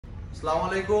আসসালামু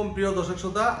আলাইকুম প্রিয় দর্শক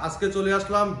শ্রোতা, আজকে চলে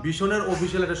আসলাম বিশনের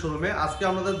অফিসিয়াল একটা শোরুমে। আজকে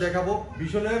আপনাদের দেখাবো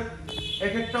বিশনের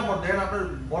এক একটা মডেল। দেখেন আপনার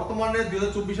বর্তমানে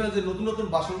 2024 সালে যে নতুন নতুন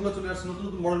বাসনগুলো চলে আসছে, নতুন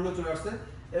নতুন মডেলগুলো চলে আসছে,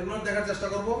 এগুলো দেখার চেষ্টা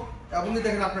করবো। এবং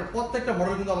দেখেন আপনার প্রত্যেকটা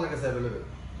মডেল কিন্তু আমাদের কাছে অ্যাভেলেবেল।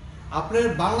 আপনার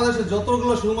বাংলাদেশে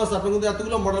যতগুলো শোরুম আছে আপনি কিন্তু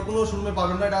এতগুলো মডেল কোনো শোরুমে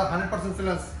পাবেন না, এটা 100%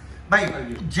 সেলেন্স। ভাই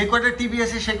যে কয়টা টিভি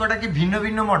আছে সেই কয়টা কি ভিন্ন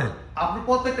ভিন্ন মডেল? আপনি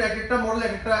প্রত্যেকটা এক একটা মডেল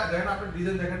এক একটা দেখেন, আপনি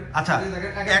ডিজাইন দেখেন। আচ্ছা,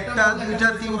 একটা দুইটা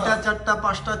তিনটা চারটা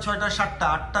পাঁচটা ছয়টা সাতটা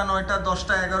আটটা নয়টা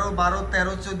 10টা 11 12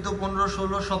 13 14 15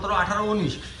 16 17 18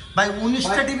 19। ভাই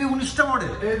 19টা টিভি 19টা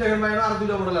মডেল। এই দেখেন ভাই, আরো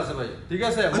দুইটা মডেল আছে ভাই, ঠিক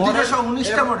আছে? মডেল সব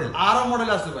 19টা মডেল, আরো মডেল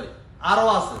আছে ভাই, আরো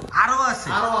আছে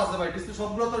ভাই। ডিসপ্লে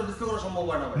সবগুলো তো ডিসপ্লে করা সম্ভব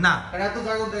হয় না ভাই, না কারণ এত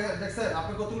জায়গা দেখছেন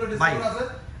আপনি কতগুলো ডিসপ্লে আছে।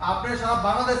 আপনি সারা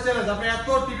বাংলাদেশ চ্যালেঞ্জ, আপনি এত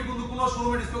টিভি কিন্তু কোনো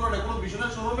শোরুমে ডিসপ্লে করা নাই, কোনো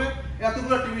বিশনের শোরুমে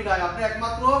এতগুলো টিভি নাই। আপনি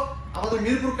একমাত্র আমাদের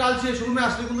মিরপুর কালচি শোরুমে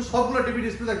আসলে কিন্তু সবগুলো টিভি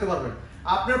ডিসপ্লে দেখতে পারবেন।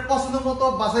 আপনার পছন্দ মতো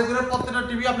বাছাই করে প্রত্যেকটা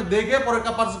টিভি আপনি দেখে পরে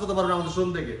পারচেজ করতে পারবেন আমাদের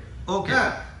শোরুম থেকে। ওকে,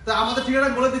 তো আমাদের ঠিকানা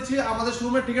বলে দিচ্ছি। আমাদের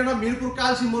শোরুমের ঠিকানা মিরপুর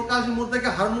কালচি মোড় থেকে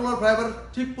হারমোলার ফ্লাইওভার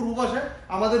ঠিক পূর্ব পাশে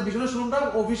আমাদের বিশনের শোরুমটা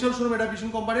অফিসিয়াল শোরুম, এটা বিশন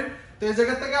কোম্পানির। তো এই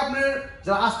জায়গা থেকে আপনি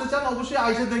যারা আসতে চান অবশ্যই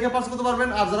আইসে দেখে পাস করতে পারবেন।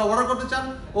 আর যারা অর্ডার করতে চান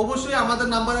অবশ্যই আমাদের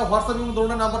নাম্বারে হোয়াটসঅ্যাপ এবং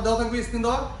ধরনের নাম্বার দেওয়া থাকবে, স্ক্রিন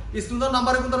দেওয়া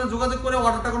নাম্বারে কিন্তু আপনি যোগাযোগ করে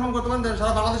অর্ডারটা কনফার্ম করতে পারেন।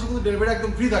 সারা বাংলাদেশে কিন্তু ডেলিভারি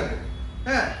একদম ফ্রি থাকবে।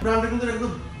 হ্যাঁ, ব্র্যান্ডটা কিন্তু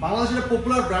একদম বাংলাদেশের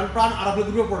পপুলার ব্র্যান্ড প্রাণ আরাফেল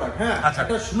গ্রুপের প্রোডাক্ট। হ্যাঁ,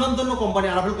 একটা সুনামধন্য কোম্পানি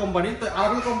আরাফেল কোম্পানি। তো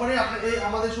আরাফেল কোম্পানি আপনি এই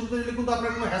আমাদের শুনতে দিলে কিন্তু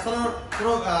আপনার কোনো হ্যাসেলের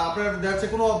কোনো আপনার দেখছে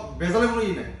কোনো ভেজালের কোনো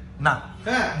ই নেই না।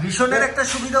 হ্যাঁ, ভীষণের একটা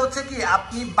সুবিধা হচ্ছে কি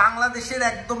আপনি বাংলাদেশের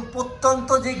একদম প্রত্যন্ত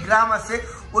যে গ্রাম আছে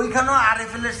ওইখানেও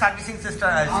আরএফএল এর সার্ভিসিং সিস্টেম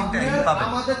পাবেন।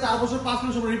 আমাদের 4 বছর 5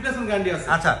 মাস সময় রিপ্লেসমেন্ট গ্যারান্টি আছে।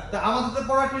 আচ্ছা, তো আমাদের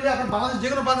প্রোডাক্ট নিলে আপনি বাংলাদেশ যে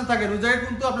কোনো প্রান্তে থাকেন ওই জায়গায়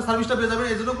কিন্তু আপনি সার্ভিসটা পেয়ে যাবেন।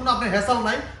 এজন্য কোনো আপনার হ্যাসেল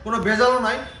নাই, কোনো ভেজালও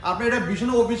নাই। আপনি এটা ভীষণ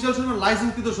অফিসিয়াল শোরুম,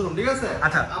 লাইসেন্সকৃত শোরুম, ঠিক আছে?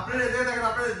 আচ্ছা, আপনি এই জায়গায় দেখেন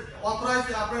আপনার অথরাইজ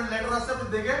আপনার লেটার আছে, আপনি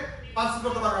দেখে পারচেজ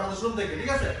করতে পারবেন আমাদের শোরুম থেকে,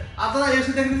 ঠিক আছে? আপনারা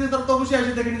এসে দেখে নিতে তারা তো অবশ্যই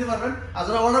এসে দেখে নিতে পারবেন। আর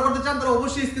যারা অর্ডার করতে চান তারা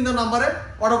অবশ্যই স্ক্রিনের নাম্বারে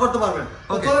অর্ডার করতে পারবেন।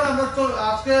 তো চলুন আমরা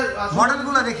আজকে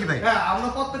মডেলগুলো দেখি ভাই। হ্যাঁ, আমরা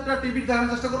প্রত্যেকটা টিভি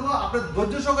দেখানোর চেষ্টা করব। আপনি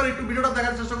ধৈর্য সহকারে একটু ভিডিওটা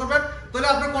দেখার চেষ্টা করবেন, তাহলে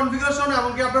আপনার কনফিগারেশন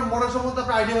এমনকি আপনার মডেল সম্বন্ধে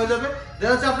আপনার আইডিয়া হয়ে যাবে।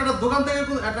 দেখা যাচ্ছে আপনার দোকান থেকে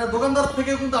একটা দোকানদার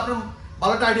থেকে কিন্তু আপনার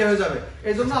ভালো একটা আইডিয়া হয়ে যাবে।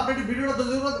 এই জন্য আপনি ভিডিওটা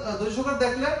ধৈর্য সহকারে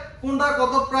দেখলে কোনটা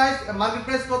কত প্রাইস, মার্কেট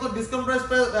প্রাইস কত, ডিসকাউন্ট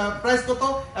প্রাইস কত,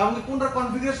 এমনকি কোনটার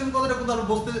কনফিগারেশন কত, এটা কিন্তু আপনি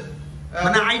বুঝতে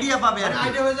মানে আইডিয়া পাবে, আর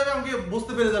আইডিয়া হয়ে যাবে, আমাকে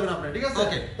বুঝতে পেরে যাবেন আপনি, ঠিক আছে?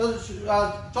 ওকে, তো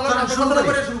চলো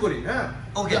আমরা শুরু করি। হ্যাঁ,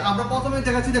 ওকে, আমরা প্রথমে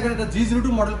দেখাচ্ছি। দেখেন এটা G02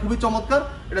 মডেল, খুবই চমৎকার।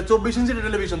 এটা 24 ইঞ্চি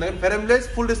টেলিভিশন, দেখেন ফ্রেমলেস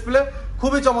ফুল ডিসপ্লে,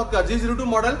 খুবই চমৎকার G02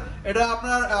 মডেল। এটা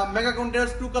আপনার mega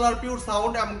contrast, 2 colour, pure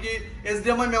sound, এমনকি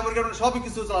HDMI মেমরি কার্ড সবই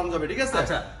কিছু চালানো যাবে, ঠিক আছে?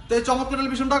 আচ্ছা, তো এই চমৎকার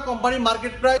টেলিভিশনটা কোম্পানি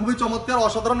মার্কেট প্রাইস খুবই চমৎকার,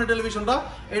 অসাধারণ এই টেলিভিশনটা।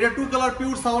 এটা 2 colour,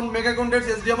 pure sound, mega contrast,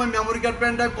 HDMI memory card,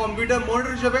 pen drive, computer,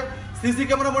 monitor হিসেবে সিসি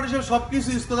ক্যামেরা মডেল হিসেবে সবকিছু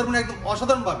ইউজ করতে পারবেন একদম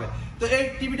অসাধারণ ভাবে। তো এই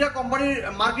টিভিটা কোম্পানির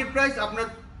মার্কেট প্রাইস আপনার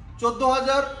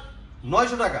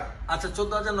 14,900 টাকা। আচ্ছা,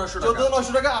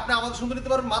 14,900 টাকা। আপনি আমাদের শুনতে নিতে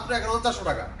পারবেন মাত্র 11,400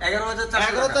 টাকা।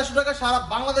 11,400 টাকা সারা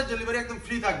বাংলাদেশ ডেলিভারি একদম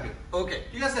ফ্রি থাকবে। ওকে,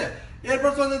 ঠিক আছে?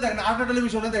 এরপর চলে দেখেন আরেকটা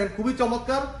টেলিভিশনে, দেখেন খুবই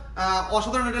চমৎকার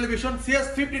অসাধারণ টেলিভিশন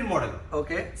CS15 মডেল।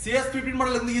 ওকে, CS15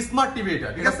 মডেল কিন্তু স্মার্ট টিভি, এটা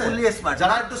ঠিক আছে? ফুলি স্মার্ট।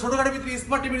 যারা একটু ছোটখাটো ভিতরে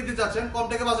স্মার্ট টিভি নিতে চাচ্ছেন, কম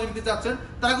টাকা বাজেট নিতে চাচ্ছেন,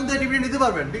 তারা কিন্তু এই টিভি নিতে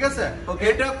পারবেন, ঠিক আছে?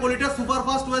 এটা quality super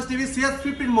fast OS TV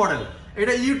CS15 model.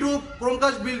 এটা YouTube,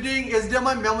 Chromecast building,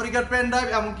 HDMI memory card, pen drive,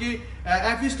 এমনকি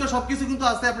অ্যাপিস্টো সবকিছু কিন্তু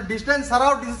আছে। আপনি ডিসলাইন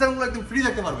ছাড়াও ডিসিশনগুলো একদম ফ্রি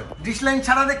দেখতে পারবেন। ডিসলাইন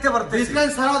ছাড়া দেখতে পারবেন, ডিসলাইন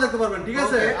ছাড়াও দেখতে পারবেন, ঠিক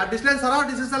আছে? আর ডিসলাইন ছাড়াও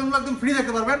ডিসিশনগুলো একদম ফ্রি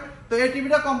দেখতে পারবেন। তো এই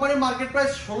টিভিটা কোম্পানির মার্কেট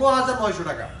প্রাইস 16,900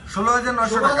 টাকা।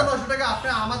 16,900 টাকা। আপনি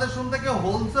আমাদের শোরুম থেকে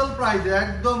হোলসেল প্রাইসে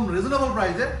একদম রিজনেবল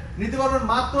প্রাইসে নিতে পারবেন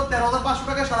মাত্র 13,500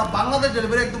 টাকা। সারা বাংলাদেশ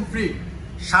ডেলিভারি একদম ফ্রি।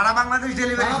 সারা বাংলাদেশ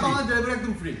ডেলিভারি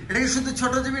একদম ফ্রি। এটা কি শুধু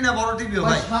ছোট টিভি না বড় টিভিও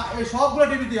ভাই? এই সবগুলো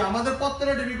টিভি দিয়ে আমাদের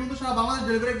প্রত্যেকটা টিভি কিন্তু সারা বাংলাদেশ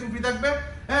ডেলিভারি একদম ফ্রি থাকবে।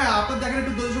 হ্যাঁ, আপনি দেখেন,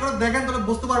 একটু ধৈর্য করে দেখেন, তাহলে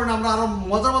বুঝতে পারবেন আমরা আরো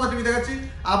মজার মজার টিভি দেখাচ্ছি।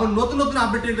 আবার নতুন নতুন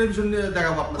আপডেট টেলিভিশন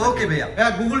দেখাবো আপনাদের। ওকে ভাইয়া,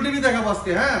 হ্যাঁ, গুগল টিভি দেখাবো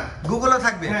আজকে। হ্যাঁ, গুগলও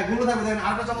থাকবে। হ্যাঁ, গুগল থাকবে। দেখেন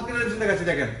আরেকটা চমৎকার টেলিভিশন দেখাচ্ছি,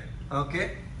 দেখেন। ওকে,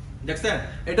 দেখছেন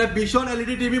এটা ভীষণ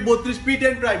এলইডি টিভি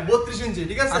 32p10 প্রাইম, 32 ইঞ্চি,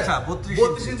 ঠিক আছে? আচ্ছা,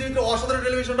 32 ইঞ্চি কিন্তু অসাধারণ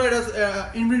টেলিভিশনটা। এটা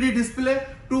infinity display,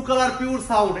 2 colour, pure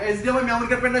sound, HDMI memory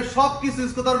card, pen drive সবকিছু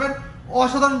ইউজ করতে পারবেন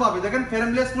অসাধারণ ভাবে। দেখেন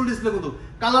ফ্রেমলেস ফুল ডিসপ্লে, কিন্তু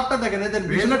কালারটা দেখেন, এদের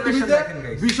ভীষণের টিভিতে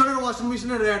ভীষণের ওয়াশিং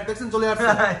মেশিনের রেট দেখছেন চলে আসছে,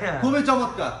 খুবই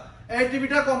চমৎকার। এই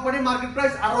টিভিটা কোম্পানি মার্কেট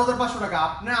প্রাইস 18,500 টাকা।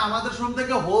 আপনি আমাদের শোরুম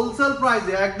থেকে হোলসেল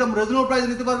প্রাইসে একদম রিজনেবল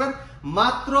প্রাইসে নিতে পারবেন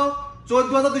মাত্র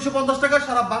 14,250 টাকা।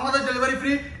 সারা বাংলাদেশ ডেলিভারি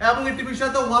ফ্রি। এবং এই টিভির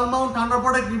সাথে ওয়াল মাউন্ট,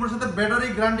 থান্ডারবার্ড, রিমোটের সাথে battery,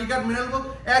 guarantee card, mineral box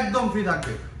একদম ফ্রি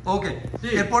থাকবে। ওকে,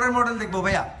 এরপরের মডেল দেখবো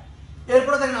ভাইয়া।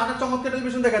 এরপরে দেখেন আরেকটা চমৎকার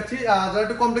টেলিভিশন দেখাচ্ছি। যারা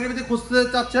একটু কম টাকার ভিতরে খুঁজতে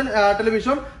চাচ্ছেন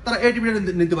টেলিভিশন, তারা এই টিভিটা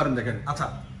নিতে পারেন। দেখেন, আচ্ছা,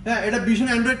 হ্যাঁ, এটা vision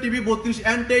Android TV 32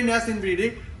 and 10s infinity,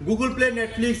 Google play,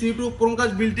 Netflix, YouTube,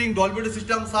 Chromecast built-in, Dolby audio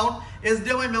system, sound,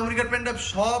 HDMI, memory card, pen drive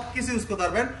সব কিছু ইউজ করতে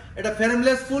পারবেন। এটা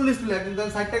ফ্রেমলেস ফুল ডিসপ্লে, একদম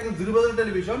সাইডটা একদম 0%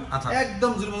 টেলিভিশন,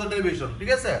 একদম 0% টেলিভিশন,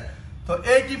 ঠিক আছে। তো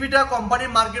এই টিভিটা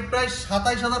কোম্পানির মার্কেট প্রাইস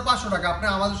 27500 টাকা। আপনি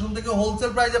আমাদের শুন থেকে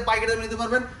হোলসেল প্রাইসে পাইকারি দামে নিতে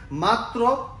পারবেন মাত্র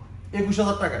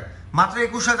 21000 টাকায়। মাত্র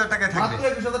 21000 টাকায় থাকবে। মাত্র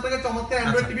 21000 টাকায় চমৎকার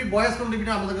অ্যান্ড্রয়েড টিভি, ভয়েস কোন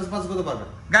টিভিটা আমাদের কাছে পাস করতে পারবেন।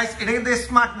 গাইস, এটা কিন্তু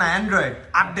স্মার্ট না, অ্যান্ড্রয়েড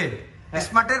আপডেট।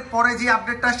 স্মার্টের পরে যে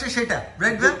আপডেটটা আসছে সেটা,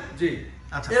 রাইট ভাই? জি।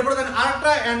 আচ্ছা, এরপর দেখেন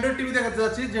আরেকটা অ্যান্ড্রয়েড টিভি দেখাতে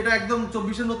যাচ্ছি, যেটা একদম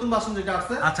 24 এর নতুন ভার্সন যেটা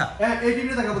আসছে। আচ্ছা, হ্যাঁ, এই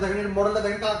টিভিটা দেখাবো। দেখেন এর মডেলটা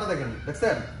দেখেন, কালারটা দেখেন,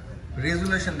 দেখছেন?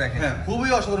 রেজুলেশন দেখেন। হ্যাঁ, খুবই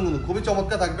অসাধারণ, কিন্তু খুবই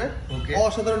চমৎকার থাকবে। ওকে,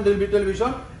 অসাধারণ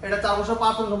টেলিভিশন। এটা 4 বছর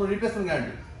 5 সম্পূর্ণ রিপ্লেসমেন্ট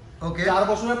গ্যারান্টি। ওকে, 4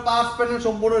 বছরের 5 প্যানেল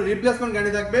সম্পূর্ণ রিপ্লেসমেন্ট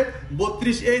গ্যারান্টি থাকবে।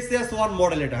 32ACS1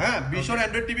 মডেল এটা। হ্যাঁ, ভিশন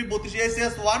অ্যান্ড্রয়েড টিভি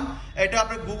 32ACS1। এটা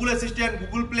আপনার Google assistant,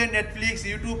 Google play, Netflix,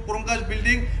 YouTube, Chromecast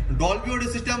building, Dolby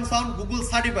audio system, sound, Google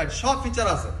certified সব ফিচার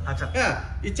আছে। আচ্ছা, হ্যাঁ,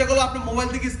 ইচ্ছা করলে আপনি মোবাইল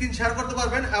থেকে স্ক্রিন শেয়ার করতে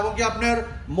পারবেন, এবং কি আপনার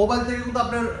মোবাইল থেকে কিন্তু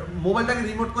আপনার মোবাইলটাকে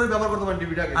রিমোট করে ব্যবহার করতে পারেন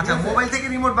টিভিটাকে। আচ্ছা, মোবাইল থেকে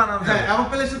রিমোট বানানো যায়। হ্যাঁ, এবং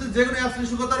প্লে স্টোরে যে কোনো অ্যাপস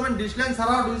ইনস্টল করতে পারবেন। ডিসলাইন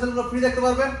ছাড়াও ডিজিটাল ফ্রি দেখতে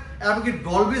পারবেন, এবং কি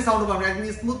ডলবি সাউন্ড পাবেন, একদম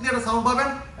স্মুথলি একটা সাউন্ড পাবেন,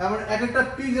 এবং এক একটা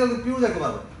পিউ দেখতে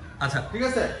পারবেন। আচ্ছা, ঠিক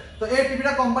আছে। তো এই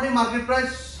টিভিটা কোম্পানির মার্কেট প্রাইস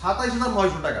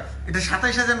 27900 টাকা। এটা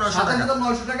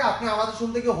 27900 টাকা। আপনি আমাদের শুন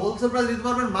থেকে হোলসেল প্রাইস দিতে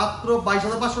পারবেন মাত্র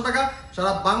 22500 টাকা।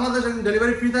 সারা বাংলাদেশ একদম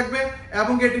ডেলিভারি ফ্রি থাকবে,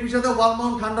 এবং এই টিভির সাথে ওয়াল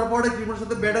মাউন্ট থান্ডার বোর্ড, রিমোটের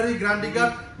সাথে ব্যাটারি, গ্যারান্টি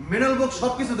কার্ড, মেনুয়াল বুক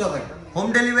সবকিছু দেওয়া থাকবে। হোম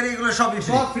ডেলিভারি এগুলো সবই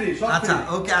সব ফ্রি। আচ্ছা,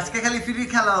 ওকে, আজকে খালি ফ্রি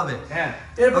খেলা হবে। হ্যাঁ,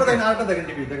 এরপর দেখেন আরেকটা দেখেন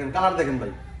টিভি, দেখেন কালার দেখেন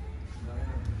ভাই।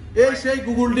 এই সেই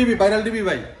গুগল টিভি, ভাইরাল টিভি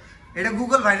ভাই। এটা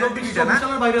গুগল ভাইরাল টিভিটা না?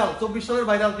 24 সালের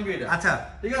ভাইরাল টিভি এটা। আচ্ছা,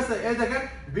 ঠিক আছে। এই দেখেন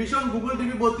vision Google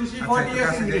TV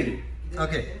 32E40s infinity.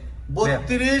 ওকে,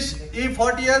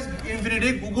 32E40s infinity,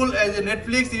 Google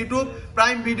Netflix, YouTube,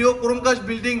 prime video, Chromecast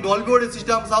building, Dolby audio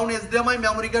system, sound, HDMI,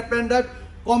 memory card, pen drive,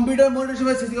 computer monitor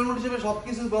হিসেবে, সিসি মনিটর হিসেবে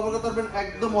সবকিছু ব্যবহার করতে পারবেন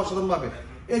একদম অসাধারণ ভাবে।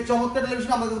 এই চমৎকার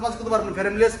টেলিভিশন আমাদের কাছে পাস করতে পারবেন।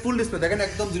 ফ্রেমলেস ফুল ডিসপ্লে, দেখেন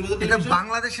একদম 0% এটা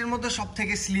বাংলাদেশের মধ্যে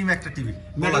সবথেকে স্লিম একটা টিভি।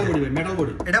 মেটাল বডি ভাই, মেটাল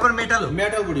বডি। এটা আবার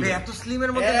মেটাল বডি। এত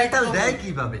স্লিমের মধ্যে মেটাল দেয়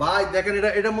কিভাবে ভাই? দেখেন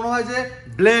এটা মনে হয় যে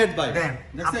ব্লেড ভাই।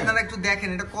 আপনারা একটু দেখেন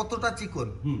এটা কতটা চিকন,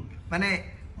 মানে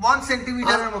 1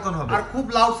 সেন্টিমিটারের মতন হবে। আর খুব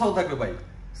লাউড সাউন্ড থাকবে ভাই।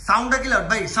 সাউন্ডটা কি লাউড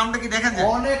ভাই? সাউন্ডটা কি দেখেন যায়?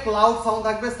 অনেক লাউড সাউন্ড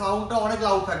থাকবে, সাউন্ডটা অনেক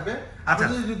লাউড থাকবে। আচ্ছা,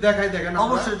 আপনি যদি দেখাই দেখেন,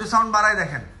 অবশ্যই একটু সাউন্ড বাড়াই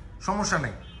দেখেন, সমস্যা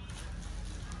নেই।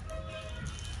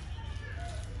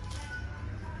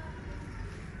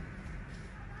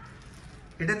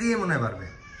 এটা দিয়ে মনে হয় পারবে।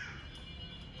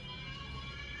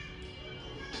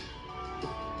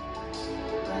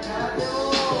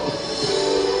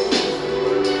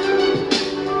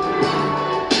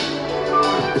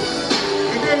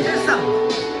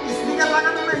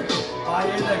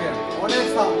 অনেক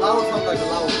সাউন্ড, লাউড সাউন্ড থাকবে,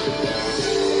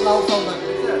 লাউড সাউন্ড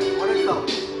থাকবে, অনেক সাউন্ড।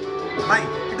 ভাই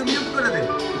একটু মিউট করে দেন,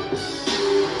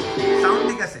 সাউন্ড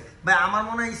ঠিক আছে ভাই? আমার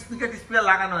মনে হয় স্পিকার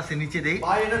লাগানো আছে নিচে দেই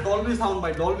ভাই। এটা ডলবি সাউন্ড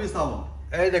ভাই, ডলবি সাউন্ড।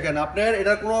 এই দেখেন আপনার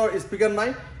এটার কোনো স্পিকার নাই,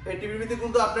 এই টিভিতে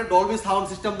কিন্তু আপনার ডলবি সাউন্ড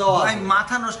সিস্টেম দেওয়া আছে। ভাই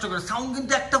মাথা নষ্ট করে, সাউন্ড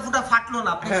কিন্তু একটা ফুটা ফাটলো না,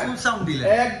 আপনি ফুল সাউন্ড দিলেন।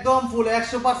 একদম ফুল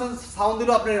 100% সাউন্ড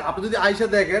দিলো। আপনি যদি আইসা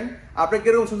দেখেন, আপনি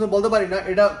কিরকম শুনছেন বলতে পারি না।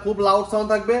 এটা খুব লাউড সাউন্ড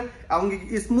থাকবে, এবং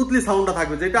স্মুথলি সাউন্ডটা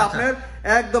থাকবে, যেটা আপনার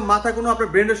একদম মাথা কোনো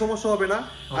আপনার ব্রেনের সমস্যা হবে না,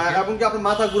 এবং কি আপনার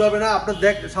মাথা ঘুরাবে না। আপনার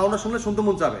সাউন্ডটা শুনলে শুনতে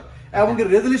মন চাবে, এবং কি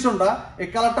রেজলিউশনটা, এই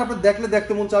কালারটা আপনি দেখলে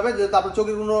দেখতে মন চাবে, যেহেতু আপনার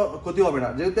চোখের কোনো ক্ষতি হবে না,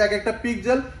 যেহেতু এক একটা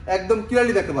পিক্সেল একদম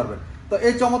ক্লিয়ারলি দেখতে পারবেন। তো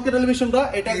এই চমৎকার টেলিভিশনটা,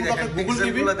 এটা কিন্তু আপনি গুগল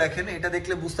টিভি দেখেন, এটা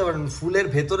দেখলে বুঝতে পারবেন ফুলের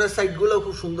ভেতরের সাইডগুলো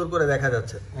খুব সুন্দর করে দেখা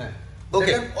যাচ্ছে। হ্যাঁ,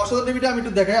 ওকে। অসাধারণ টিভিটা আমি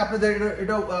একটু দেখাই আপনাদের,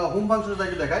 এটা হোম ফাংশনটা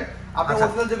একটু দেখাই। আপনার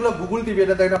অরিজিনাল যেগুলো গুগল টিভি,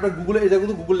 এটা দেখেন আপনার গুগলে, এই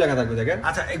জায়গায় গুগল লেখা থাকবে, দেখেন।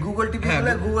 আচ্ছা, এই গুগল টিভি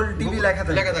গুলো গুগল টিভি লেখা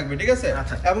থাকবে, ঠিক আছে।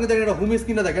 এবং দেখেন এটা হোম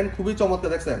স্ক্রিনটা দেখেন, খুবই চমৎকার,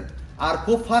 দেখছেন? আর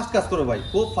খুব ফাস্ট কাজ করে ভাই,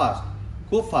 খুব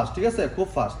ফাস্ট, ঠিক আছে, খুব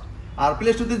ফাস্ট। আর প্লে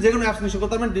স্টোরে যে কোনো অ্যাপস ইনস্টল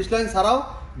করতে পারবেন, ডিসলাইন ছাড়াও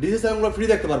ডিজি চ্যানেলগুলো ফ্রি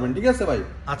দেখতে পারবেন, ঠিক আছে ভাই?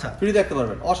 আচ্ছা, ফ্রি দেখতে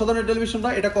পারবেন। অসাধারণ টেলিভিশনটা।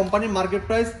 এটা কোম্পানির মার্কেট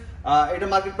প্রাইস, এটা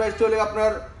মার্কেট প্রাইস চলে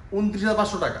আপনার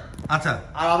 29500 টাকা। আচ্ছা,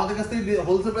 আর আমাদের কাছ থেকে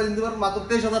হোলসেল প্রাইস নিতে পারবেন মাত্র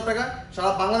 23000 টাকা। সারা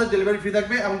বাংলাদেশ ডেলিভারি ফ্রি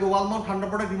থাকবে, এবং ওয়াল মাউন্ট ঠান্ডা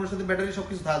প্রোডাক্ট, রিমোটের সাথে ব্যাটারি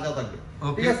সবকিছু দেওয়া থাকবে,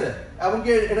 ঠিক আছে। এবং কি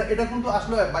এটা কিন্তু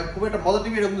আসলে ভাই খুব একটা মজার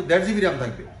টিভি। এটা কিন্তু 1.5 GB RAM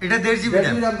থাকবে। এটা 1.5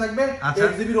 GB RAM থাকবে,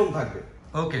 1 GB ROM থাকবে।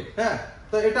 ওকে, হ্যাঁ।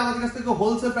 তো এটা আমাদের কাছ থেকে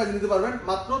হোলসেল প্রাইস নিতে পারবেন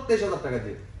মাত্র 23000 টাকা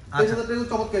দিয়ে। 23000 টাকা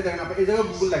চমৎকার। দেখেন আপনি এই জায়গায়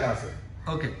গুগল লেখা আছে।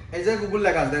 ওকে, এই জায়গায় গুগল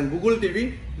লেখা আছে, দেখেন Google TV,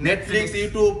 Netflix,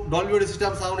 YouTube, Dolby audio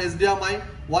system, sound, HDMI,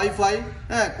 wifi,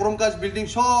 হ্যাঁ, ক্রোমকাস্ট বিল্ডিং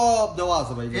সব দেওয়া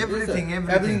আছে ভাই,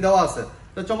 এভরিথিং দেওয়া আছে।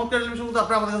 তো চমৎকার টেলিভিশন কিন্তু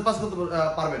আপনি আমাদের কাছে পাস করতে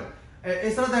পারবেন।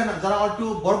 এছাড়া দেখেন না, যারা একটু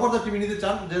বড় পর্দার টিভি নিতে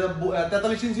চান, যেটা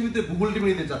 43 ইঞ্চিতে গুগল টিভি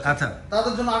নিতে চান, আচ্ছা,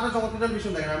 তাদের জন্য আরেকটা চমৎকার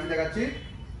টেলিভিশন দেখেন, আমি দেখাচ্ছি।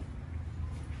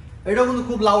 এটাও কিন্তু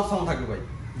খুব লাউড সাউন্ড থাকবে ভাই,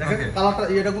 দেখেন কালারটা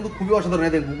এটা কিন্তু খুবই অসাধারণ।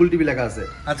 দেখেন গুগল টিভি লেখা আছে।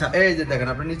 আচ্ছা এই যে দেখেন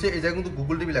আপনি নিচে এই জায়গায় কিন্তু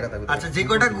গুগল টিভি লেখা থাকবে। আচ্ছা যে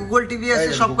কয়টা গুগল টিভি আছে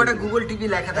সব কয়টা গুগল টিভি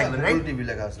লেখা থাকবে, রাইট? গুগল টিভি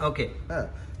লেখা আছে। ওকে হ্যাঁ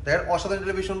দেখেন অসাধারণ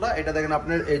টেলিভিশনটা। এটা দেখেন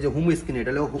আপনার এই যে হোম স্ক্রিন,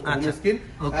 এটা হলো হোম স্ক্রিন।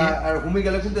 আর হোমে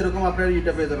গেলে কিন্তু এরকম আপনার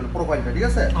এটা পেয়ে যাবেন প্রোফাইলটা, ঠিক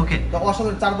আছে? তো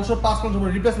অসাধারণ 4 বছর 5 মাস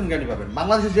সময় রিপ্লেসমেন্ট গ্যারান্টি পাবেন।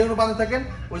 বাংলাদেশে যে কোনো প্রান্তে থাকেন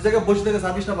ওই জায়গায় বসে থেকে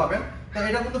সার্ভিসটা পাবেন। তো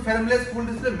এটা কিন্তু frameless full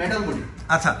display metal body.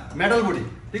 আচ্ছা মেটাল বডি,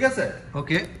 ঠিক আছে?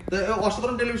 ওকে তো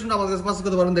অসাধারণ টেলিভিশনটা আমাদের কাছে পারচেজ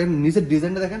করতে পারেন। দেখেন নিচের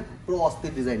ডিজাইনটা দেখেন, পুরো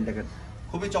অস্থির ডিজাইন দেখেন,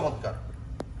 খুবই চমৎকার।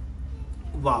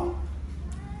 ওয়াও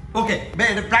ওকে ভাই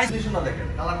এটা প্রাইস ডিসকাউন্ট দেখেন,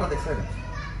 কালারটা দেখছেন,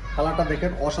 কালারটা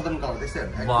দেখেন অসাধারণ কালার দেখছেন,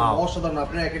 একদম অসাধারণ।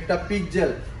 আপনি এক একটা পিক্সেল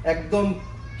একদম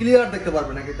ক্লিয়ার দেখতে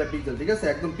পারবেন, এক একটা পিক্সেল, ঠিক আছে?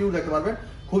 একদম পিওর দেখতে পারবেন,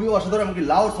 খুবই অসাধারণ। এমনকি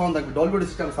লাউড সাউন্ড থাকবে, ডলবি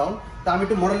সিস্টেম সাউন্ড। তা আমি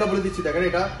একটু মডেলটা বলে দিচ্ছি, দেখেন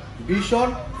এটা ভিশন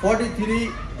 43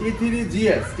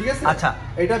 E3GS, ঠিক আছে? আচ্ছা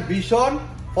এটা vision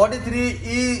 43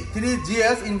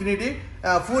 E3GS infinity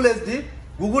full HD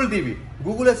Google TV,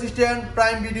 Google assistant,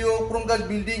 prime video, Chromecast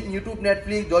building, YouTube,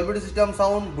 Netflix, Dolby system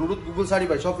sound, Bluetooth, Google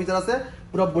certify সব ফিচার আছে।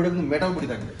 পুরো বডি কিন্তু মেটাল বডি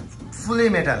থাকবে, ফুলি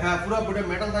মেটাল। হ্যাঁ পুরো বডি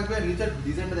মেটাল থাকবে। নিচের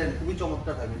ডিজাইনটা দেখেন খুবই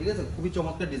চমৎকার থাকবে, ঠিক আছে? খুবই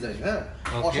চমৎকার ডিজাইন। হ্যাঁ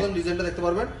অসাধারণ ডিজাইনটা দেখতে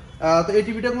পারবেন। তো এই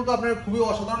টিভিটা কিন্তু আপনার খুবই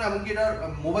অসাধারণ। এমনকি এটা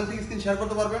মোবাইল থেকে স্ক্রিন শেয়ার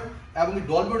করতে পারবেন, এমনকি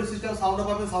ডলবি সিস্টেম সাউন্ডও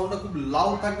পাবেন। সাউন্ডটা খুব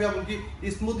লাউড থাকবে, এমনকি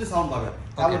স্মুথলি সাউন্ড পাবেন।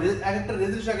 এক একটা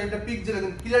রেজোলিউশন, এক একটা পিক্সেল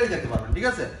একদম ক্লিয়ারলি দেখতে পারবেন, ঠিক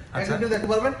আছে? একদম দেখতে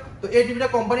পারবেন। তো এই টিভিটা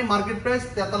কোম্পানি মার্কেট প্রাইস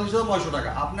 43,900 টাকা।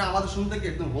 আপনি আমাদের শুরু থেকে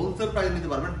একদম হোলসেল প্রাইস নিতে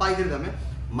পারবেন পাইকারি দামে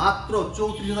মাত্র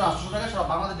 34,800 টাকা। সারা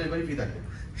বাংলাদেশ ডেলিভারি ফ্রি থাকবে।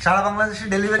 সারা বাংলাদেশে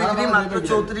ডেলিভারি ফ্রি মাত্র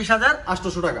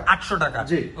 34,800 টাকা। 800 টাকা,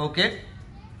 জি। ওকে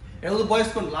এটা তো ভয়েস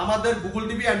কন্ট্রোল। আমাদের গুগল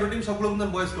টিভি, অ্যান্ড্রয়েড টিভি সবগুলো কিন্তু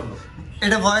ভয়েস কন্ট্রোল।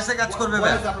 এটা ভয়েসে কাজ করবে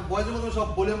ভাই। আপনি ভয়েসের মধ্যে সব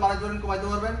ভলিউম বাড়াতে পারবেন, কমাতে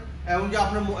পারবেন, এমনকি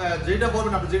আপনি যেটা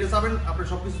বলবেন, আপনি যেটা চাবেন, আপনি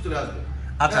সবকিছু চলে আসবে।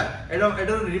 আচ্ছা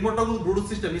এটা রিমোটটাও কিন্তু ব্লুটুথ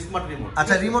সিস্টেম, স্মার্ট রিমোট।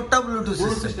 আচ্ছা রিমোটটাও ব্লুটুথ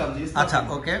সিস্টেম, জি। আচ্ছা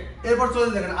ওকে এরপর চলে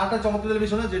দেখেন আরেকটা চমৎকার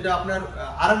টেলিভিশনে, যেটা আপনার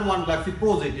RN1 গ্যালাক্সি প্রো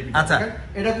যে টিভি। আচ্ছা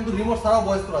এটা কিন্তু রিমোট ছাড়াও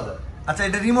ভয়েস করা যায়। আচ্ছা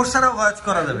এটা রিমোট ছাড়াও ভয়েস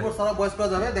করা যাবে, রিমোট ছাড়াও ভয়েস করা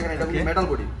যাবে। দেখেন এটা কিন্তু মেটাল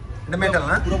বডি, এটা মেটাল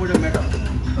না, পুরো বডি মেটাল।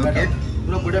 ওকে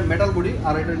পুরো বডি মেটাল বডি।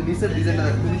 আর এটা নিচের ডিজাইনটা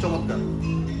দেখেন খুবই চমৎকার,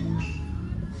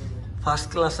 ফার্স্ট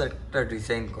ক্লাস একটা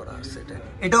ডিজাইন করা আছে। এটা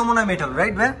এটাও মনে হয় মেটাল,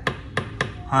 রাইট ভাই?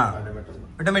 হ্যাঁ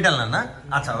এটা মেটাল না, না?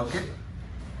 আচ্ছা ওকে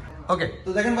ওকে তো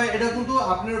দেখেন ভাই এটা কিন্তু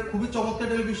আপনার খুবই চমৎকার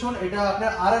টেলিভিশন। এটা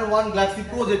আপনার RN1 গ্যালাক্সি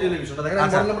প্রো যে টেলিভিশনটা দেখেন,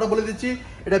 আমি মডেল নাম্বারটা বলে দিচ্ছি।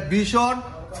 এটা vision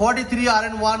 43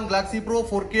 RN1 Galaxy pro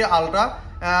 4K ultra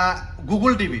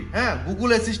Google TV. হ্যাঁ Google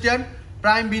assistant,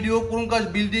 prime video, Chromecast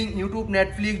building, YouTube,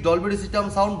 Netflix, Dolby system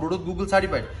sound, Bluetooth, Google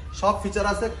certified সব ফিচার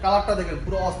আছে। কালারটা দেখেন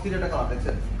পুরো অস্থির একটা কালার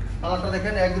দেখছেন, কালারটা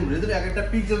দেখেন একদম রেজুলেট, এক একটা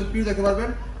পিক্সেল পিউ দেখতে পারবেন।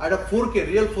 আর এটা 4K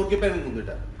রিয়েল 4K প্যানেল কিন্তু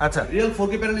এটা। আচ্ছা রিয়েল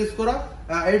 4K প্যানেল ইউজ করা।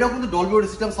 এটাও কিন্তু ডলবি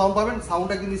সিস্টেম সাউন্ড পাবেন,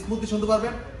 সাউন্ডটা কিন্তু স্মুথলি শুনতে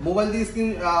পারবেন। মোবাইল দিয়ে স্ক্রিন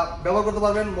ব্যবহার করতে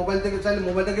পারবেন, মোবাইল থেকে চাইলে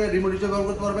মোবাইলটাকে রিমোট হিসেবে ব্যবহার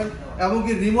করতে পারবেন।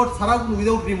 এমনকি রিমোট ছাড়াও কিন্তু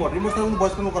উইদাউট রিমোট ছাড়াও কিন্তু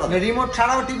ভয়েস কন্ট্রোল করা যায়। রিমোট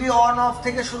ছাড়াও টিভি অন অফ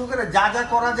থেকে শুরু করে যা যা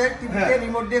করা যায় টিভিতে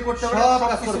রিমোট দিয়ে করতে পারবেন, সব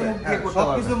কাজ করবে।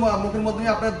 সবকিছু মুখের মধ্যে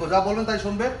আপনি যা বলবেন তাই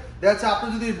শুনবে। দেখা যাচ্ছে আপনি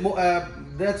যদি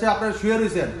আপনার শুয়ে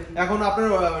রয়েছেন, এখন আপনার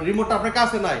রিমোটটা আপনার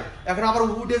কাছে নাই, এখন আবার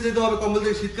উঠে যেতে হবে কম্বল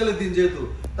থেকে, শীতকালের দিন যেহেতু।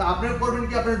 তা আপনি করবেন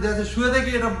কি, আপনার শুয়ে থেকে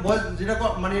এটা যেটা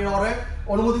মানে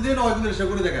অনুমতি দিয়ে না কিন্তু সে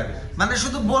করে দেখাবে, মানে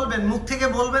শুধু বলবেন, মুখ থেকে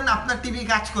বলবেন, আপনার টিভি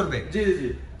কাজ করবে। জি জি।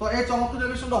 তো এই চমৎকার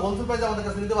টেলিভিশনটা হোলসেল প্রাইসে আমাদের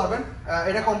কাছে নিতে পারবেন।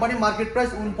 এটা কোম্পানি মার্কেট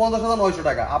প্রাইস 49,900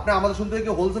 টাকা। আপনি আমাদের শুনতে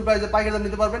থেকে হোলসেল প্রাইসে পাইকারি দাম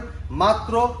নিতে পারবেন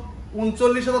মাত্র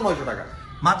 39,900 টাকা।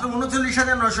 মাত্র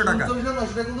 39,900 টাকা।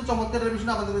 39,900 টাকা কিন্তু চমৎকার টেলিভিশন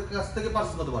আমাদের কাছ থেকে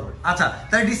পারচেজ করতে পারবেন। আচ্ছা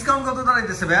তাই ডিসকাউন্ট কত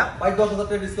দাঁড়াইতেছে ভাইয়া? ভাই 10,000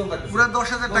 টাকা ডিসকাউন্ট থাকছে, পুরো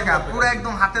 10,000 টাকা, পুরো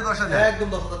একদম হাতে 10,000, একদম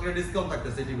 10,000 টাকা ডিসকাউন্ট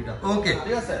থাকতেছে এই টিভিটা। ওকে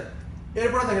ঠিক আছে।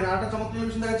 এরপরে দেখেন আরেকটা চমৎকার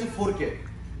টেলিভিশন দেখাচ্ছি 4K।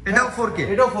 এটাও 4K,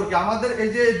 এটাও 4K। আমাদের এই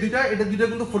যে দুইটা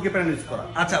কিন্তু 4K প্যানেল ইউজ করা।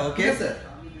 আচ্ছা ওকে ঠিক আছে।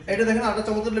 এটা দেখেন আরেকটা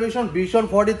চমৎকার television vision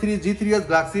 43 G3s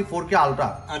Galaxy 4K ultra.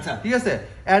 আচ্ছা ঠিক আছে।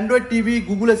 Android TV,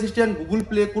 Google assistant, Google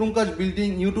play, Chromecast building,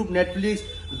 YouTube, Netflix,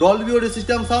 Dolby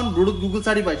system sound, Bluetooth, Google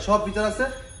certified সব ফিচার আছে।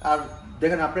 আর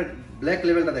দেখেন আপনার ব্ল্যাক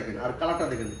লেভেলটা দেখেন, আর কালারটা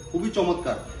দেখেন খুবই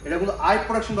চমৎকার। এটা কিন্তু আই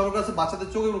প্রোডাকশন ব্যবহার করা আছে, বাচ্চাদের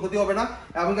চোখে কোনো ক্ষতি হবে না,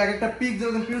 এবং এক একটা পিক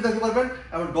যেরকম পিউ দেখতে পারবেন,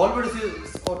 এবং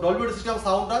ডলবি সিস্টেম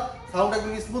সাউন্ডটা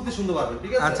একদম স্মুথলি শুনতে পারবেন,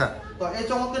 ঠিক আছে। আচ্ছা তো এই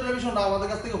চমৎকার টেলিভিশনটা আমাদের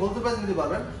কাছ থেকে হোলসেল প্রাইসে নিতে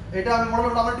পারবেন। এটা আমি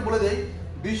মডেল নাম্বারটি বলে দেই,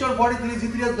 vision 43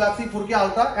 G3s Galaxy 4K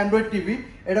ultra Android TV.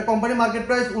 এটা কোম্পানি মার্কেট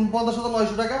প্রাইস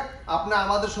 49,900 টাকা। আপনি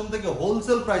আমাদের শুন থেকে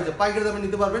হোলসেল প্রাইসে পাইকারি দামে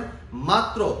নিতে পারবেন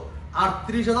মাত্র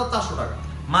 38,400 টাকা।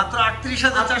 মাত্র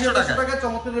 38,400 টাকা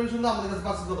চমৎকার টেলিভিশন আমাদের কাছে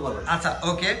পারচেজ করতে পারবেন। আচ্ছা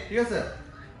ওকে ঠিক আছে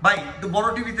ভাই, একটু বড়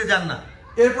টিভিতে যান না।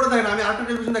 এরপরে দেখেন আমি আরেকটা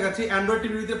টেলিভিশন দেখাচ্ছি, অ্যান্ড্রয়েড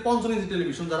টিভিতে 55 ইঞ্চি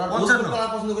টেলিভিশন। যারা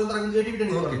কালার পছন্দ করেন তারা কিন্তু এই টিভিটা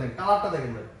নিতে পারবেন। কালারটা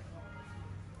দেখেন ভাই,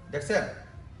 দেখছেন?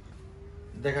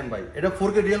 দেখেন ভাই এটা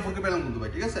 4K রিয়েল 4K প্যানেল কিন্তু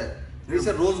ভাই, ঠিক আছে।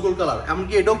 নিচে রোজ গোল্ড কালার,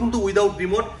 এমনকি এটাও কিন্তু উইদাউট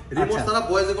রিমোট ছাড়া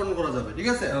ভয়েসে কন্ট্রোল করা যাবে, ঠিক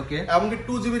আছে? এমনকি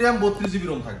 2GB RAM 32GB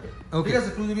ROM থাকবে, ঠিক আছে?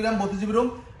 2GB RAM 32GB ROM।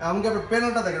 এমনকি আপনার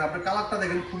প্যানেলটা দেখেন, আপনার কালারটা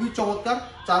দেখেন, খুবই চমৎকার।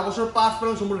 4 বছর পার্টস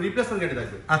প্যানেল সম্পূর্ণ রিপ্লেসমেন্ট গ্যারান্টি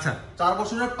থাকবে। আচ্ছা, 4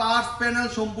 বছরের পার্টস প্যানেল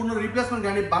সম্পূর্ণ রিপ্লেসমেন্ট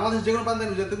গ্যারান্টি, বাংলাদেশ যে কোনো প্রান্তে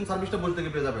যে কোনো সার্ভিসটা বসে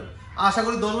থেকে পেয়ে যাবেন। আশা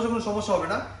করি 10 বছর কোনো সমস্যা হবে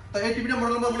না। তো এই টিভিটা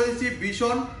মডেল নাম্বার বলে দিচ্ছি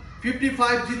vision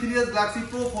 55G3s Galaxy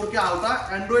Pro 4K Ultra,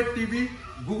 Android TV,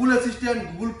 Google assistant,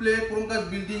 Google play, Chromecast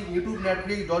building, YouTube,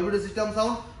 Netflix, Dolby system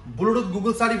sound, Bluetooth,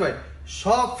 Google certified,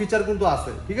 সব ফিচার কিন্তু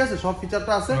আছে, ঠিক আছে? সব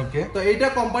ফিচারটা আছে। তো এইটা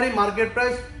কোম্পানি মার্কেট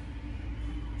প্রাইস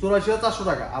 84,400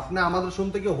 টাকা। আপনি আমাদের শোরুম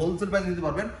থেকে হোলসেল প্রাইস নিতে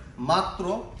পারবেন মাত্র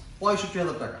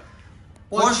 65,000 টাকা।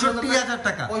 65,000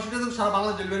 টাকা, 65,000 সারা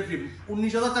বাংলাদেশ ডেলিভারি ফ্রি।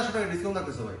 19,400 টাকা ডিসকাউন্ট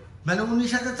থাকতেছে ভাই। মানে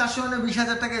 19,400 মানে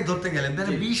 20,000 টাকায় ধরতে গেলে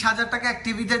মানে 20,000 টাকা এক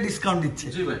টিভিতে ডিসকাউন্ট দিচ্ছে।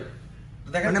 জি ভাই,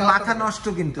 দেখেন মাথা নষ্ট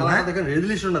কিন্তু। হ্যাঁ দেখেন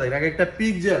রেজোলিউশনটা দেখেন, একটা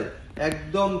পিক্সেল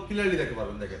একদম ক্লিয়ারলি দেখতে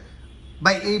পারবেন। দেখেন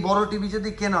ভাই, এই বড় টিভি যদি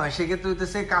কেনা হয় সেক্ষেত্রে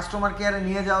হইতেছে কাস্টমার কেয়ারে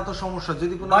নিয়ে যাওয়া তো সমস্যা,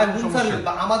 যদি কোনো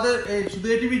সমস্যা। আমাদের এই শুধু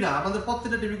এই টিভি না, আমাদের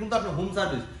প্রত্যেকটা টিভি কিন্তু আপনার হোম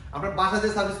সার্ভিস, আপনার বাসায় যে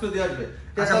সার্ভিস করে দিয়ে আসবে।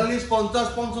 43, 50,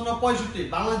 55, 65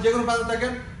 বাংলাদেশ যে কোনো প্রান্তে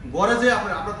থাকেন, ঘরে যে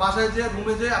আপনার বাসায় যে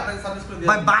রুমে যে আপনাকে সার্ভিস করে দিয়ে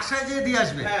আসবে। ভাই বাসায় যে দিয়ে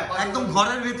আসবে একদম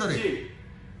ঘরের ভিতরে,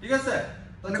 ঠিক আছে?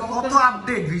 কত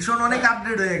আপডেট, ভীষণ অনেক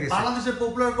আপডেট হয়ে গেছে। বাংলাদেশের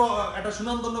পপুলার একটা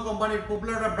সুনামধন্য কোম্পানি,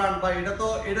 পপুলার একটা ব্র্যান্ড ভাই।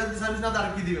 এটা যদি সার্ভিস না দেয়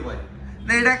আর কি দিবে ভাই?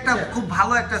 না, এটা একটা খুব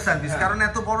ভালো একটা সার্ভিস, কারণ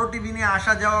এত বড় টিভি নিয়ে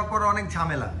আসা যাওয়া করে অনেক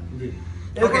ঝামেলা।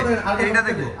 এটা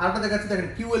দেখো, আরেকটা দেখাচ্ছি, দেখেন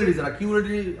কিউএলইডি, যারা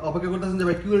কিউএলইডি অপেক্ষা করতেছেন যে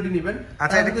ভাই কিউএলইডি নেবেন,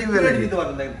 আচ্ছা এটা কিউএলইডি নিতে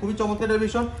পারেন। দেখেন খুবই চমৎকার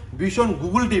টেলিভিশন, ভিশন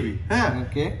গুগল টিভি। হ্যাঁ,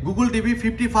 Google TV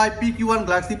 55PQ1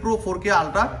 Galaxy Pro 4K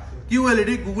Ultra,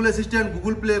 QLED, Google assistant,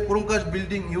 Google play, Chromecast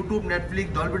building, YouTube,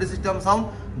 Netflix, Dolby system sound,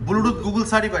 Bluetooth, Google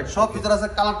certified, সব ফিচার আছে।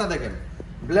 কালারটা দেখেন,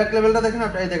 ব্ল্যাক লেভেলটা দেখেন,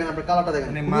 এই দেখেন আপনার কালারটা দেখেন,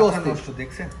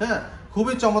 দেখছেন? হ্যাঁ,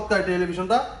 খুবই চমৎকার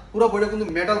টেলিভিশনটা। পুরো বডিটা কিন্তু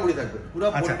মেটাল বডি থাকবে, পুরো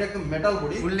বডিটা একদম মেটাল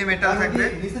বডি, ফুললি মেটাল থাকবে।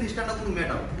 নিচের স্ট্যান্ডটা কিন্তু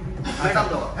মেটাল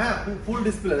দেওয়া। হ্যাঁ, ফুল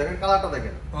ডিসপ্লে দেখেন, কালারটা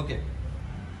দেখেন। ওকে,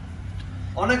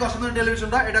 অনেক অসাধারণ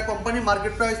টেলিভিশনটা। এটা কোম্পানি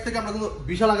মার্কেট প্রাইস থেকে আমরা কিন্তু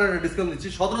বিশাল আকারে ডিসকাউন্ট দিচ্ছি।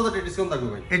 17,000 টাকা ডিসকাউন্ট থাকবে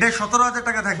ভাই। এটা 17,000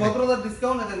 টাকা থাকবে। 17,000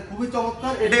 ডিসকাউন্ট, দেখেন খুবই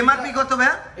চমৎকার। এটা এমআরপি কত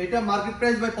ভাই? এটা মার্কেট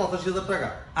প্রাইস ভাই 85,000 টাকা।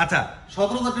 আচ্ছা,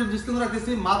 17,000 টাকা ডিসকাউন্ট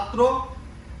রাখতেছি মাত্র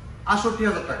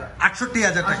 68,000 টাকা।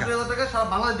 68,000 টাকা, 68,000 টাকা সারা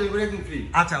বাংলাদেশ ডেলিভারি একদম ফ্রি।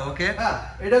 আচ্ছা ওকে। হ্যাঁ,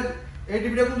 এটা এই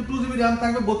টিভিটা কিন্তু 2GB RAM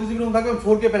থাকবে, 32GB ROM থাকবে,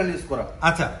 4K প্যানেল ইউজ করা।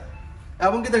 আচ্ছা,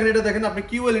 এমনকি দেখেন, এটা দেখেন আপনি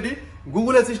QLED,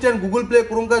 Google assistant, Google play,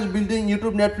 Chromecast building,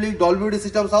 YouTube, Netflix, Dolby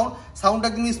system সাউন্ডটা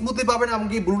কিন্তু স্মুথলি পাবেন।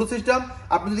 এমনকি ব্লুটুথ সিস্টেম,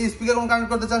 আপনি যদি স্পিকার কোন কানেক্ট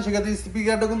করতে চান সেক্ষেত্রে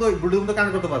স্পিকারটা কিন্তু ব্লুটুথ মধ্যে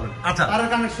কানেক্ট করতে পারবেন। আচ্ছা, তার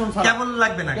কানেকশন ছাড়া কেবল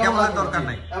লাগবে না, কেবলের দরকার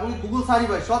নাই। এবং গুগল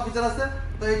সার্টিফাইড সব ফিচার আছে।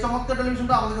 তো এই চমৎকার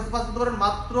টেলিভিশনটা আমাদের কাছে পাস করতে পারেন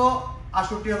মাত্র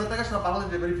 68,000 টাকা, সারা বাংলাদেশ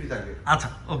ডেলিভারি ফ্রি থাকবে। আচ্ছা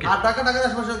ওকে। আর টাকা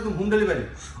আশেপাশে একদম হোম ডেলিভারি।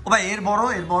 ও ভাই, এর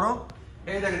বড়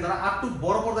এই দেখেন, যারা একটু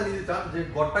বড় পর্দা নিতে চান, যে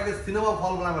ঘরটাকে সিনেমা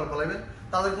হল বানাবেন,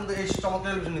 তাদের কিন্তু এই চমৎকার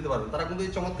টেলিভিশন নিতে পারবেন। তারা কিন্তু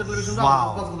এই চমৎকার টেলিভিশনটা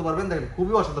পাস করতে পারবেন। দেখেন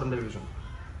খুবই অসাধারণ টেলিভিশন,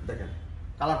 দেখেন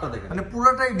কালারটা দেখেন, মানে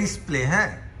পুরোটাই ডিসপ্লে। হ্যাঁ,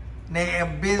 মানে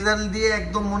বেজেল দিয়ে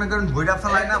একদম মনে করেন ভইরা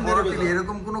ফেলায় না বড় টিভি,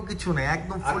 এরকম কোনো কিছু নেই,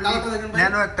 একদম ফুললি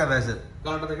ন্যানো একটা বেজেল।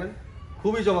 কালারটা দেখেন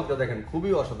খুবই চমৎকার, দেখেন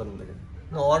খুবই অসাধারণ। দেখেন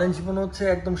অরেঞ্জ মনে হচ্ছে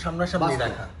একদম সামনাসামনি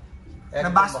রাখা, না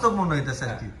বাস্তব মনে হইতেছে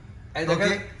আর কি। এই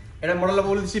দেখেন, এটা মডেল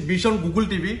বলে দিচ্ছি vision Google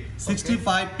TV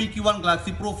 65PQ1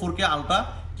 Galaxy Pro 4K Ultra,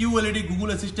 QLED, Google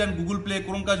assistant, Google play,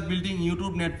 Chromecast building,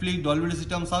 YouTube, Netflix, Dolby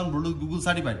system sound, Bluetooth, Google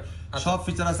certified, সব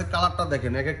ফিচার আছে। কালারটা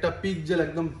দেখেন, এক একটা পিক্সেল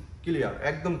একদম ক্লিয়ার,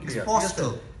 একদম ক্লিয়ার, স্পষ্ট,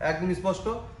 একদম স্পষ্ট।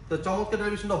 তো চমৎকার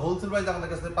টেলিভিশনটা হোলসেল প্রাইস আমাদের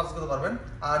কাছে পারচেজ করতে পারবেন।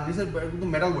 আর নিচের কিন্তু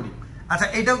মেটাল বডি। আচ্ছা,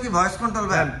 এটাও কি ভয়েস কন্ট্রোল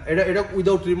ভাই? এটা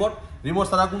উইদাউট রিমোট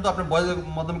ছাড়া কিন্তু আপনি ভয়েসের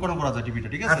মাধ্যমে কন্ট্রোল করা যায় টিভিটা,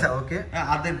 ঠিক আছে? আচ্ছা ওকে।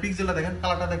 আর দেখেন পিক্সেলটা দেখেন,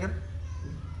 কালারটা দেখেন,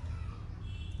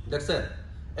 দেখছেন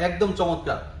একদম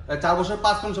চমৎকার। 4 বছর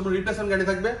 5 মাস সম্পূর্ণ রিপ্লেসমেন্ট গ্যারান্টি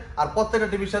থাকবে। আর প্রত্যেকটা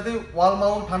টিভির সাথে ওয়াল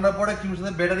মাউন্ট, ঠান্ডা পড়ে টিভির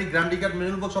সাথে battery, guarantee card,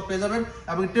 manual box সব পেয়ে যাবেন।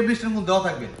 এবং টেবিল স্ট্যান্ড মধ্যে দেওয়া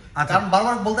থাকবে। কারণ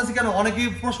বারবার বলতেছি কেন, অনেকেই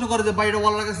প্রশ্ন করে যে ভাই এটা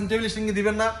ওয়াল লাগাচ্ছেন, টেবিল স্ট্যান্ড কি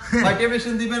দিবেন না? ভাই টেবিল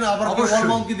স্ট্যান্ড দিবেন, আবার ওয়াল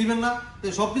মাউন্ট কি দিবেন না? তো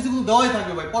সবকিছু কিন্তু দেওয়াই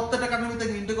থাকবে ভাই। প্রত্যেকটা কার্ডের মধ্যে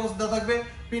ইন্টারকম দেওয়া থাকবে,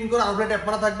 পিন করে আউটলেট অ্যাপ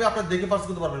মারা থাকবে, আপনারা দেখে পারচেজ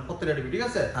করতে পারবেন প্রত্যেকটা টিভি, ঠিক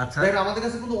আছে? দেখেন আমাদের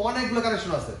কাছে কিন্তু অনেকগুলো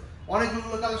কালেকশন আছে,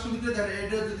 অনেকগুলো কালেকশন ভিতরে দেখেন।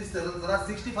 এটা যদি যারা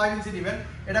 65 ইঞ্চি নেবেন,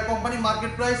 এটা কোম্পানি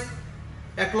মার্কেট প্রাইস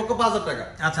 1,05,000 টাকা।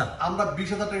 আচ্ছা, আমরা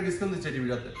 20,000 টাকা ডিসকাউন্ট দিচ্ছি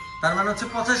টিভিটাতে। তার মানে হচ্ছে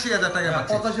 85,000 টাকা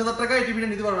পাচ্ছেন। 85,000 টাকা এই টিভিটা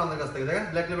নিতে পারবেন আমাদের কাছ থেকে। দেখেন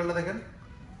ব্ল্যাক লেভেলটা দেখেন,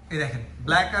 এই দেখেন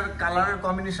ব্ল্যাক আর কালারের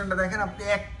কম্বিনেশনটা দেখেন, আপনি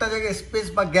একটা জায়গায় স্পেস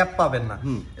বা গ্যাপ পাবেন না।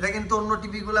 এটা কিন্তু অন্য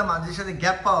টিভি গুলা মাঝে সাথে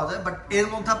গ্যাপ পাওয়া যায়, বাট এর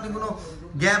মধ্যে আপনি কোনো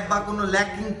গ্যাপ বা কোনো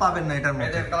ল্যাকিং পাবেন না এটার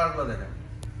মধ্যে। কালারটা দেখেন,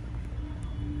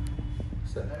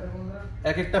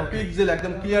 এক একটা পিক্সেল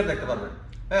একদম ক্লিয়ার দেখতে পারবেন।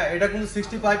 হ্যাঁ, এটা কিন্তু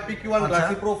 65PQ1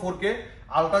 Galaxy Pro 4K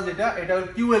Ultra, যেটা এটা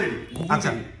কিউএলইডি।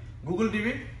 আচ্ছা, গুগল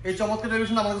টিভি। এই চমৎকার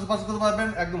টেলিভিশন আমাদের কাছে পারচেজ করতে পারবেন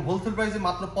একদম হোলসেল প্রাইসে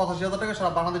মাত্র 85,000 টাকা,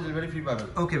 সারা বাংলাদেশ ডেলিভারি ফ্রি পাবেন।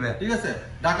 ওকে ভাই, ঠিক আছে।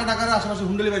 ঢাকার আশেপাশে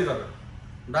হোম ডেলিভারি পাবেন।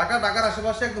 ঢাকার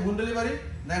আশেপাশে একদম হোম ডেলিভারি।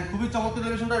 দেখেন খুবই চমৎকার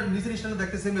টেলিভিশনটা, নিচের স্ট্যান্ডে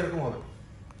দেখতে সেম এরকম হবে।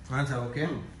 আচ্ছা ওকে,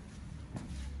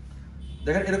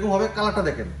 দেখেন এরকম হবে, কালারটা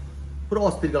দেখেন পুরো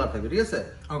অস্থির কালার থাকবে। ঠিক আছে,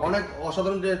 অনেক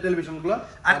অসাধারণ টেলিভিশন গুলো।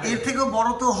 আর এর থেকেও বড়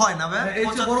তো হয় না ভাই? এর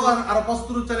চেয়ে বড় আর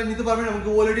 75 চাইলে নিতে পারবেন, এবং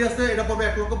ওএলইডি আছে, এটা পড়বে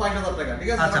 1,22,000 টাকা। ঠিক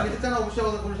আছে, আপনি নিতে চান অবশ্যই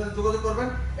আমাদের ফোনের সাথে যোগাযোগ করবেন।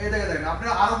 এই দেখেন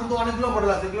আপনারা আরো কিন্তু অনেকগুলো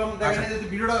মডেল আছে, এগুলো আমি দেখেন যদি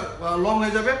ভিডিওটা লং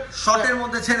হয়ে যাবে শর্টের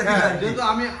মধ্যে ছেড়ে দিবেন। যেহেতু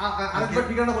আমি আরেকবার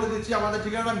ঠিকানা বলে দিচ্ছি, আমাদের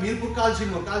ঠিকানা মিরপুর কালসি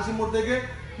মোড় থেকে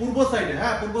পূর্ব সাইডে,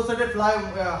 পূর্ব সাইডে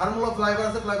হারমোলা ফ্লাইওভার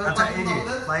আছে,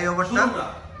 ফ্লাইওভার।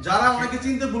 যারা অনেকে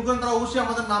চিনতে ভুল করেন তারা অবশ্যই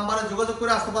আমাদের নাম্বারে যোগাযোগ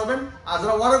করে আসতে পারবেন। আর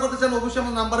যারা অর্ডার করতে চান অবশ্যই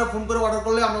আমাদের নাম্বারে ফোন করে অর্ডার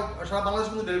করলে আমরা সারা বাংলাদেশ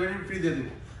কিন্তু ডেলিভারি ফ্রি দিয়ে দিব।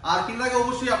 আর কিনার আগে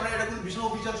অবশ্যই আপনার এটা কিন্তু ভীষণ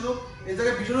অফিসিয়াল শপ, এই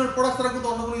জায়গায় ভীষণের প্রোডাক্ট ছাড়া কিন্তু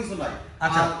অন্য কোনো কিছু নাই।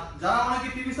 আচ্ছা, যারা অনেকে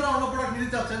টিভি ছাড়া অন্য প্রোডাক্ট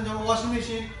নিতে চাচ্ছেন, যেমন washing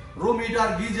machine, room heater,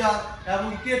 geyser, এবং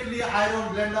কেটলি, আয়রন,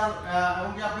 ব্লেন্ডার, এবং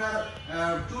কি আপনার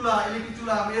চুলা, ইলেকট্রিক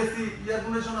চুলা, এসি, এয়ার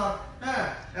কন্ডিশনার,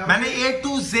 মানে এ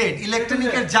টু জেড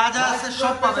ইলেকট্রনিকের যা যা আছে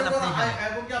সব পাবেন আপনি এখানে।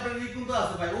 এবং কি আপনার কিন্তু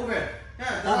আছে ভাই ওভেন,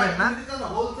 ওভেন না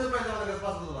হোলসেল প্রাইসে আমাদের কাছে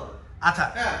পাওয়া যাবে। আচ্ছা,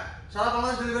 সারা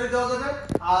বাংলাদেশ ডেলিভারি দেওয়া যাবে।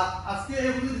 আর আজকে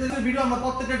এই ভিডিও আমরা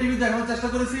প্রত্যেকটা টিভি দেখানোর চেষ্টা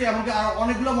করেছি, এমনকি আর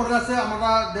অনেকগুলো মডেল আছে, আমরা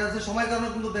সময়ের কারণে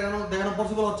কিন্তু দেখানো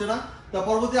পসিবল হচ্ছে না। তো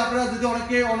পরবর্তী আপনারা যদি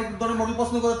অনেক ধরনের মডেল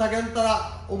পছন্দ করে থাকেন, তারা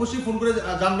অবশ্যই ফোন করে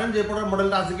জানবেন যে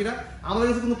মডেলটা আছে কিনা। আমাদের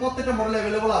কাছে কিন্তু প্রত্যেকটা মডেল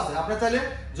অ্যাভেলেবল আছে, আপনারা চাইলে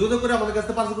যোগাযোগ করে আমাদের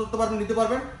কাছে পারচেজ করতে পারবেন, নিতে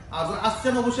পারবেন। আর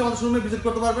আসছেন অবশ্যই আমাদের শোরুমে ভিজিট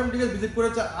করতে পারবেন। ঠিক আছে, ভিজিট করে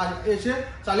এসে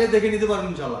চালিয়ে দেখে নিতে পারবেন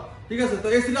ইনশাআল্লাহ। ঠিক আছে, তো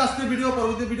এই ছিল আজকের ভিডিও।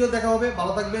 পরবর্তী ভিডিও দেখা হবে।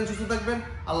 ভালো থাকবেন, সুস্থ থাকবেন,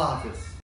 আল্লাহ হাফেজ।